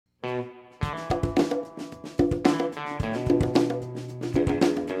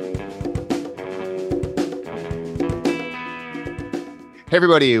Hey,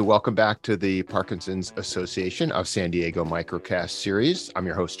 everybody. Welcome back to the Parkinson's Association of San Diego Microcast series. I'm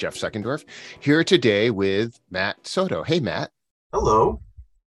your host, Jeff Seckendorf, here today with Matt Soto. Hey, Matt. Hello.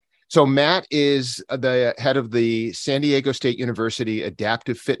 So Matt is the head of the San Diego State University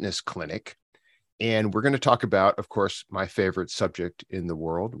Adaptive Fitness Clinic. And we're going to talk about, of course, my favorite subject in the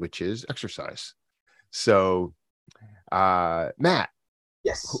world, which is exercise. So, Matt,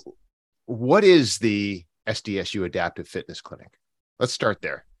 Yes. what is the SDSU Adaptive Fitness Clinic? Let's start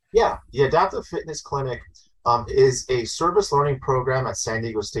there. Yeah, the Adaptive Fitness Clinic is a service learning program at San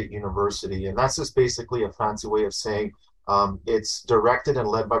Diego State University. And that's just basically a fancy way of saying it's directed and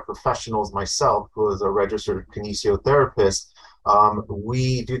led by professionals, myself, who is a registered kinesiotherapist.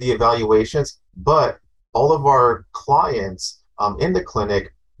 We do the evaluations, but all of our clients in the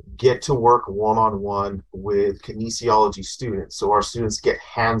clinic get to work one-on-one with kinesiology students. So our students get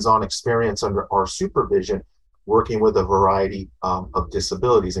hands-on experience under our supervision, working with a variety of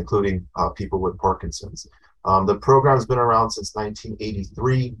disabilities, including people with Parkinson's. The program's been around since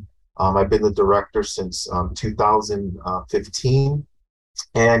 1983. I've been the director since 2015.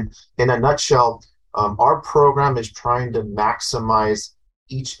 And in a nutshell, our program is trying to maximize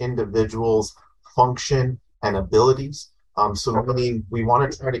each individual's function and abilities. So meaning we want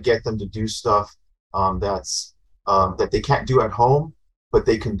to try to get them to do stuff that they can't do at home, but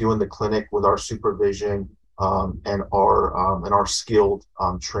they can do in the clinic with our supervision and our skilled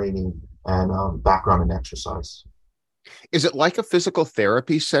training and background in exercise. Is it like a physical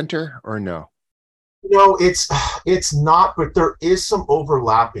therapy center or no? No, it's not, but there is some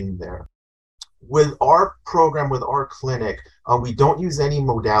overlapping there. With our program, with our clinic, we don't use any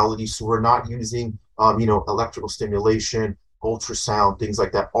modalities, so we're not using electrical stimulation, ultrasound, things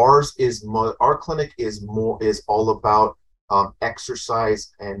like that. Our clinic is all about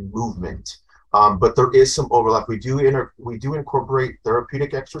exercise and movement. But there is some overlap. We do incorporate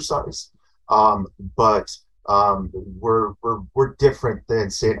therapeutic exercise, but we're different than,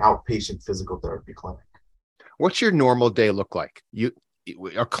 say, an outpatient physical therapy clinic. What's your normal day look like?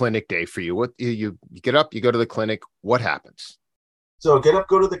 A clinic day for you? What you get up, you go to the clinic. What happens? So get up,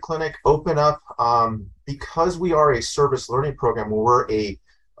 go to the clinic, open up. Because we are a service learning program, we're a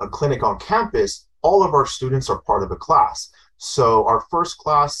clinic on campus. All of our students are part of a class. So our first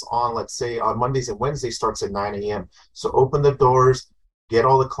class on, let's say, on Mondays and Wednesdays starts at 9 a.m. So open the doors, get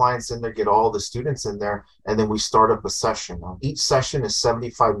all the clients in there, get all the students in there, and then we start up a session. Each session is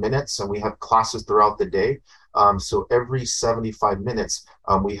 75 minutes, and we have classes throughout the day. So every 75 minutes,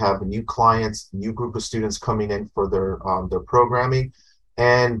 we have new clients, new group of students coming in for their programming.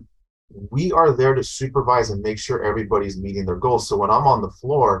 And we are there to supervise and make sure everybody's meeting their goals. So when I'm on the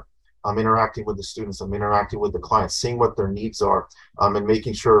floor, I'm interacting with the students, I'm interacting with the clients, seeing what their needs are, and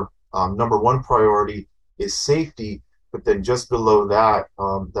making sure number one priority is safety, but then just below that,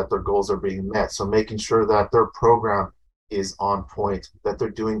 that their goals are being met. So making sure that their program is on point, that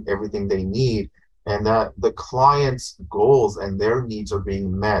they're doing everything they need, and that the client's goals and their needs are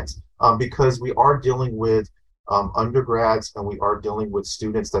being met. Because we are dealing with undergrads and we are dealing with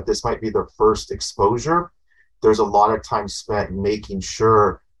students that this might be their first exposure. There's a lot of time spent making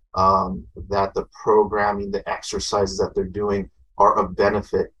sure that the programming, the exercises that they're doing are of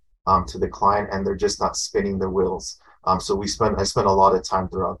benefit to the client, and they're just not spinning their wheels. So I spend a lot of time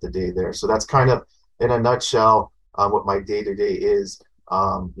throughout the day there. So that's kind of, in a nutshell, what my day-to-day is,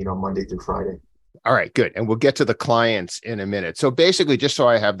 Monday through Friday. All right, good. And we'll get to the clients in a minute. So basically, just so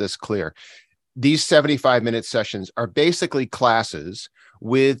I have this clear, these 75-minute sessions are basically classes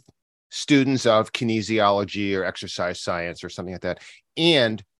with students of kinesiology or exercise science or something like that.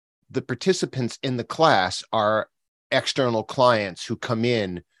 And the participants in the class are external clients who come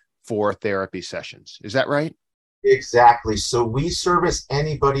in for therapy sessions. Is that right? Exactly. So we service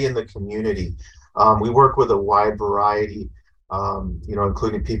anybody in the community. We work with a wide variety,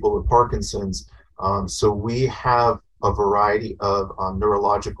 including people with Parkinson's. So we have a variety of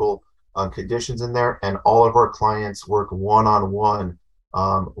neurological conditions in there, and all of our clients work one-on-one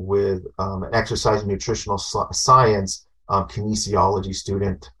with an exercise and nutritional science kinesiology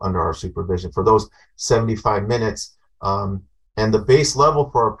student under our supervision for those 75 minutes. And the base level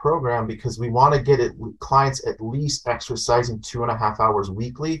for our program, because we want to get clients at least exercising 2.5 hours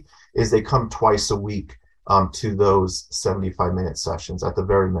weekly, is they come twice a week to those 75-minute sessions at the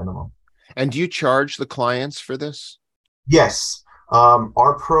very minimum. And do you charge the clients for this? Yes.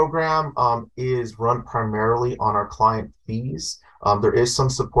 Our program is run primarily on our client fees. There is some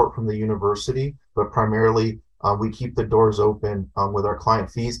support from the university, but primarily we keep the doors open with our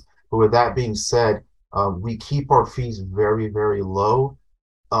client fees. But with that being said, we keep our fees very, very low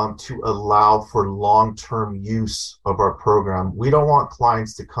to allow for long-term use of our program. We don't want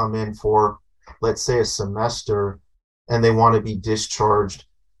clients to come in for, let's say, a semester and they want to be discharged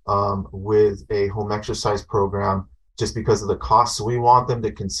with a home exercise program just because of the cost. So we want them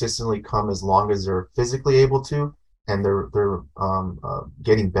to consistently come as long as they're physically able to, and they're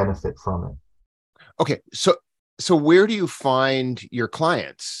getting benefit from it. Okay, so where do you find your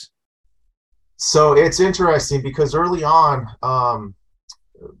clients? So it's interesting because early on,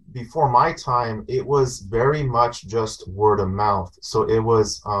 before my time, it was very much just word of mouth. So it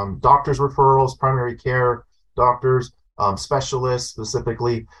was doctors' referrals, primary care doctors, specialists,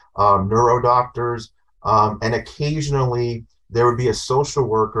 specifically neuro doctors, and occasionally there would be a social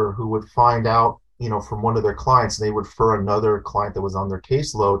worker who would find out, from one of their clients, and they would refer another client that was on their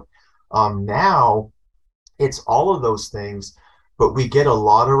caseload. Now it's all of those things, but we get a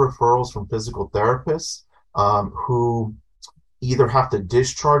lot of referrals from physical therapists who either have to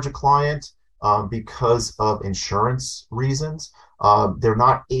discharge a client because of insurance reasons. They're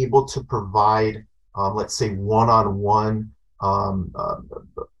not able to provide, let's say, one-on-one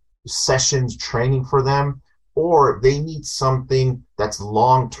sessions training for them, or they need something that's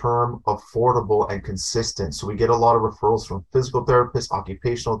long-term, affordable, and consistent. So we get a lot of referrals from physical therapists,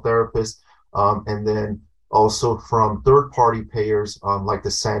 occupational therapists, and then also from third-party payers like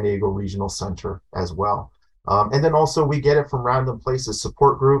the San Diego Regional Center as well. And then also we get it from random places,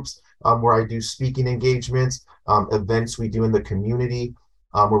 support groups where I do speaking engagements, events we do in the community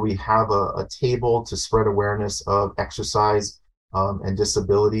where we have a table to spread awareness of exercise and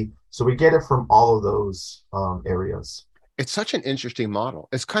disability. So we get it from all of those areas. It's such an interesting model.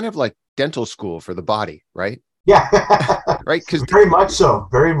 It's kind of like dental school for the body, right? Yeah, right. Because very much so.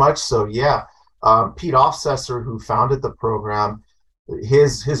 Very much so. Yeah. Pete Offsesser, who founded the program,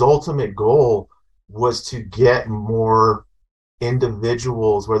 his ultimate goal was to get more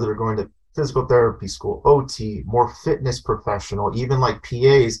individuals, whether they're going to physical therapy school, OT, more fitness professional, even like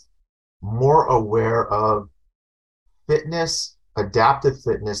PAs, more aware of fitness, adaptive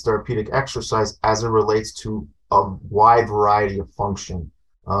fitness, therapeutic exercise as it relates to a wide variety of function.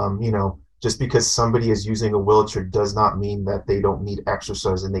 Just because somebody is using a wheelchair does not mean that they don't need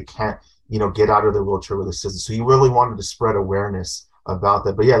exercise and they can't, get out of their wheelchair with assistance. So you really wanted to spread awareness about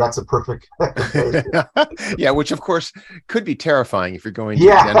that. But yeah, that's a perfect yeah, which of course could be terrifying if you're going to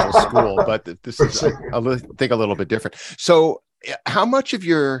dental school, but this is sure. I think a little bit different. So how much of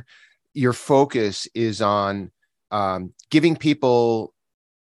your focus is on giving people,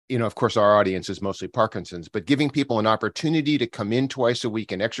 of course our audience is mostly Parkinson's, but giving people an opportunity to come in twice a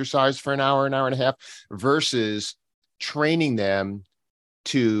week and exercise for an hour and a half versus training them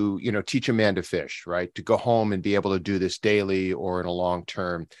to, teach a man to fish, right? To go home and be able to do this daily or in a long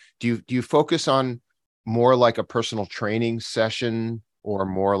term. Do you focus on more like a personal training session or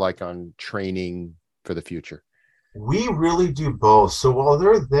more like on training for the future? We really do both. So while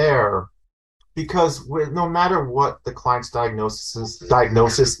they're there, because no matter what the client's diagnosis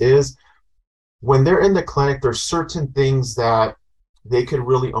is, when they're in the clinic, there's certain things that they could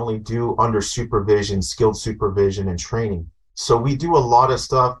really only do under supervision, skilled supervision and training. So we do a lot of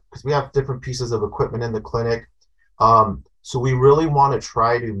stuff because we have different pieces of equipment in the clinic. So we really want to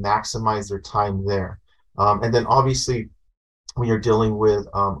try to maximize their time there. And then obviously when you're dealing with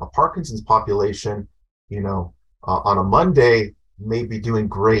a Parkinson's population, on a Monday, may be doing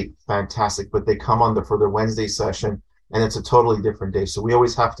great, fantastic, but they come on for their Wednesday session and it's a totally different day. So we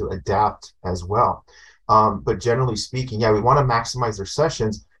always have to adapt as well. But generally speaking, yeah, we want to maximize their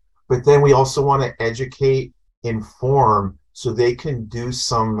sessions, but then we also want to educate, inform, so they can do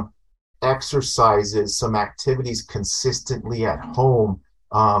some exercises, some activities consistently at home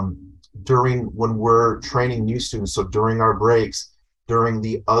during when we're training new students. So during our breaks, during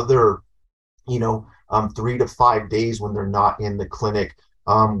the other, 3 to 5 days when they're not in the clinic,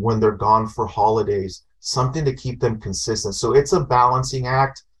 when they're gone for holidays, something to keep them consistent. So it's a balancing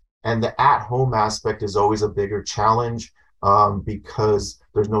act, and the at-home aspect is always a bigger challenge because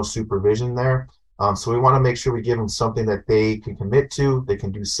there's no supervision there. So we want to make sure we give them something that they can commit to, they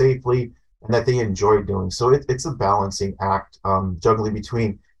can do safely, and that they enjoy doing. So it's a balancing act, juggling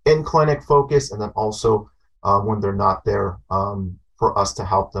between in-clinic focus and then also when they're not there for us to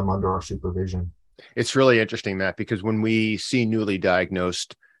help them under our supervision. It's really interesting, Matt, because when we see newly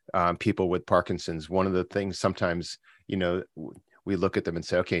diagnosed people with Parkinson's, one of the things sometimes, we look at them and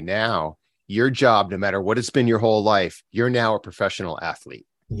say, okay, now your job, no matter what it's been your whole life, you're now a professional athlete.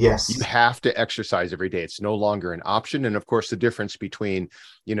 Yes. You have to exercise every day. It's no longer an option. And of course, the difference between,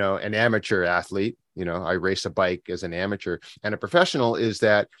 an amateur athlete, I race a bike as an amateur, and a professional is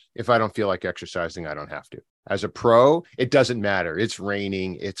that if I don't feel like exercising, I don't have to. As a pro, it doesn't matter. It's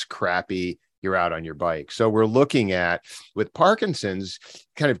raining, it's crappy, you're out on your bike. So we're looking at, with Parkinson's,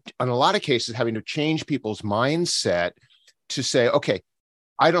 kind of in a lot of cases, having to change people's mindset to say, okay,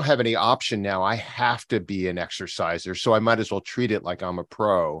 I don't have any option now. I have to be an exerciser, so I might as well treat it like I'm a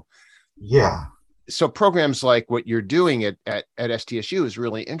pro. Yeah. So programs like what you're doing at SDSU is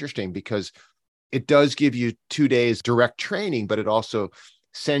really interesting because it does give you 2 days direct training, but it also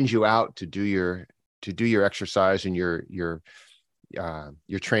sends you out to do your exercise and your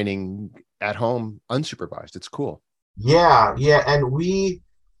training at home unsupervised. It's cool. Yeah, and we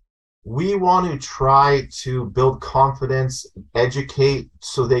want to try to build confidence, educate,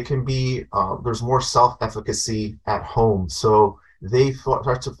 so they can be there's more self-efficacy at home, so they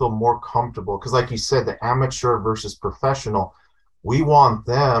start to feel more comfortable. Because like you said, the amateur versus professional, we want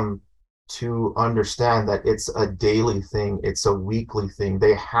them to understand that it's a daily thing, it's a weekly thing.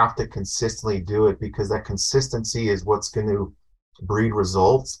 They have to consistently do it because that consistency is what's going to breed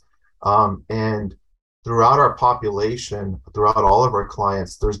results. And throughout our population, throughout all of our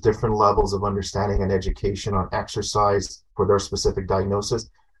clients, there's different levels of understanding and education on exercise for their specific diagnosis.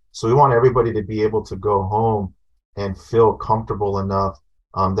 So we want everybody to be able to go home and feel comfortable enough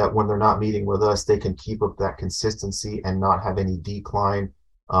that when they're not meeting with us, they can keep up that consistency and not have any decline,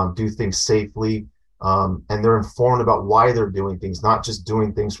 do things safely, and they're informed about why they're doing things, not just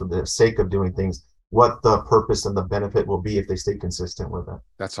doing things for the sake of doing things, what the purpose and the benefit will be if they stay consistent with it.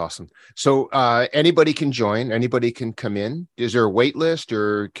 That's awesome. So anybody can join, anybody can come in. Is there a wait list,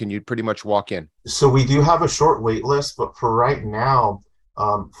 or can you pretty much walk in? So we do have a short wait list, but for right now,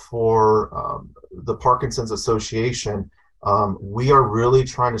 for the Parkinson's Association, we are really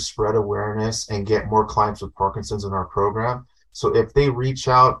trying to spread awareness and get more clients with Parkinson's in our program. So if they reach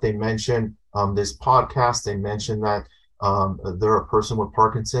out, they mention this podcast, they mention that they're a person with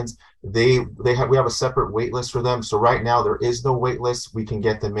Parkinson's, we have a separate wait list for them. So right now there is no wait list. We can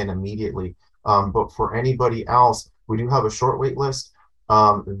get them in immediately. But for anybody else, we do have a short wait list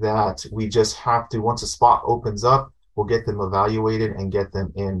that we just have to, once a spot opens up, we'll get them evaluated and get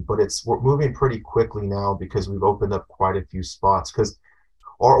them in. But we're moving pretty quickly now because we've opened up quite a few spots, because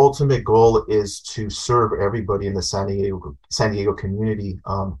our ultimate goal is to serve everybody in the San Diego community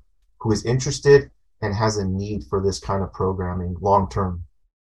who is interested and has a need for this kind of programming long term.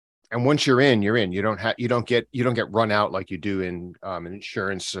 And once you're in, you're in. You don't get run out like you do in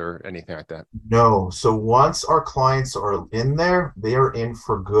insurance or anything like that. No. So once our clients are in there, they are in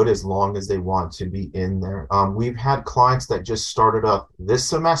for good as long as they want to be in there. We've had clients that just started up this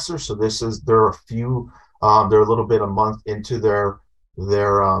semester. So they're a few, they're a little bit a month into their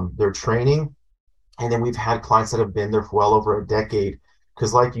training. And then we've had clients that have been there for well over a decade.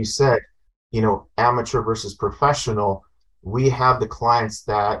 Because like you said, amateur versus professional, we have the clients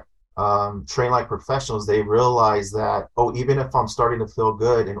that train like professionals. They realize that, even if I'm starting to feel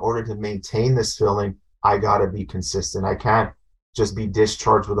good, in order to maintain this feeling, I got to be consistent. I can't just be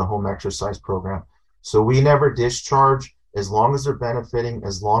discharged with a home exercise program. So we never discharge as long as they're benefiting,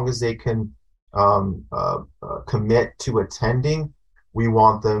 as long as they can commit to attending. We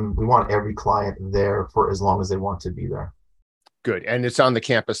want every client there for as long as they want to be there. Good. And it's on the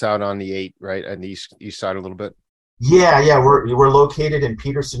campus out on the 8, right? On the east side a little bit. Yeah. We're located in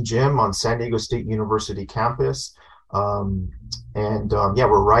Peterson Gym on San Diego State University campus. We're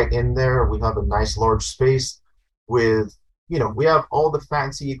right in there. We have a nice large space with, we have all the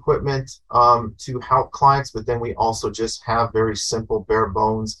fancy equipment to help clients, but then we also just have very simple, bare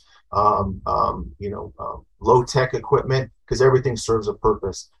bones, low tech equipment, because everything serves a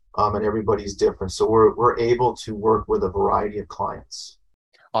purpose. And everybody's different. So we're able to work with a variety of clients.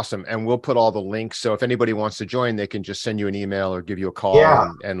 Awesome. And we'll put all the links. So if anybody wants to join, they can just send you an email or give you a call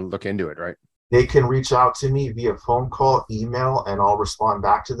and look into it, right? They can reach out to me via phone call, email, and I'll respond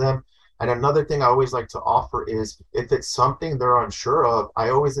back to them. And another thing I always like to offer is, if it's something they're unsure of, I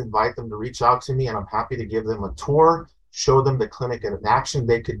always invite them to reach out to me, and I'm happy to give them a tour, show them the clinic in action.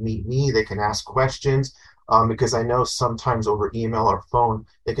 They could meet me, they can ask questions. Because I know sometimes over email or phone,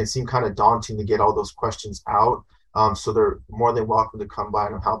 it can seem kind of daunting to get all those questions out. So they're more than welcome to come by,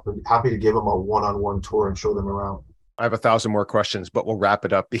 and I'm happy to give them a one-on-one tour and show them around. I have 1,000 more questions, but we'll wrap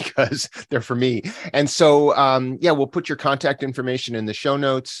it up because they're for me. And so, we'll put your contact information in the show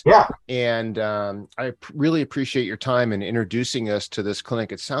notes. Yeah. And I really appreciate your time in introducing us to this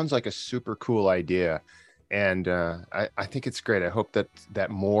clinic. It sounds like a super cool idea. And I think it's great. I hope that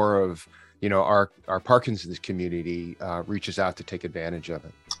more of our Parkinson's community reaches out to take advantage of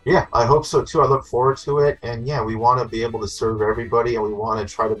it. Yeah, I hope so too. I look forward to it. And we want to be able to serve everybody, and we want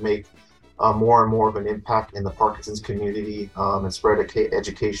to try to make more and more of an impact in the Parkinson's community and spread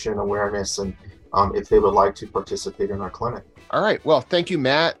education, awareness, and if they would like to participate in our clinic. All right. Well, thank you,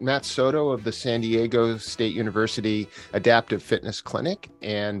 Matt. Matt Soto of the San Diego State University Adaptive Fitness Clinic.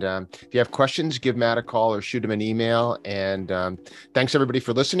 And if you have questions, give Matt a call or shoot him an email. And thanks, everybody,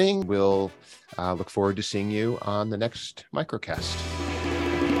 for listening. We'll look forward to seeing you on the next Microcast.